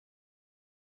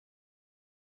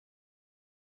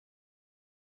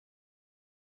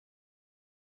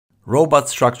Robot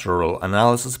Structural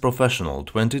Analysis Professional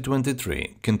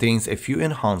 2023 contains a few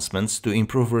enhancements to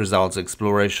improve results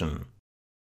exploration.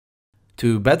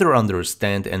 To better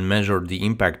understand and measure the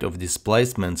impact of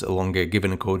displacements along a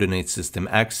given coordinate system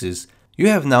axis, you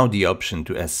have now the option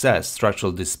to assess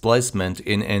structural displacement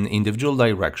in an individual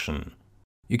direction.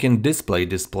 You can display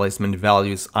displacement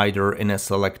values either in a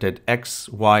selected X,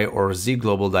 Y, or Z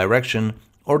global direction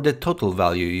or the total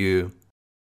value U.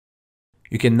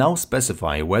 You can now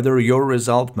specify whether your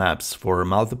result maps for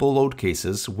multiple load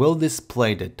cases will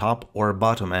display the top or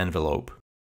bottom envelope.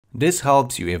 This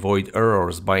helps you avoid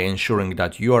errors by ensuring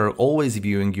that you are always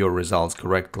viewing your results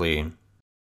correctly.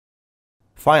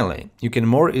 Finally, you can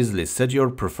more easily set your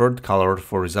preferred color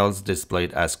for results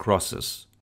displayed as crosses.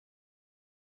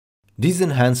 These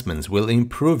enhancements will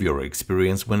improve your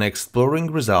experience when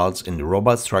exploring results in the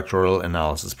Robot Structural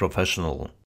Analysis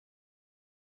Professional.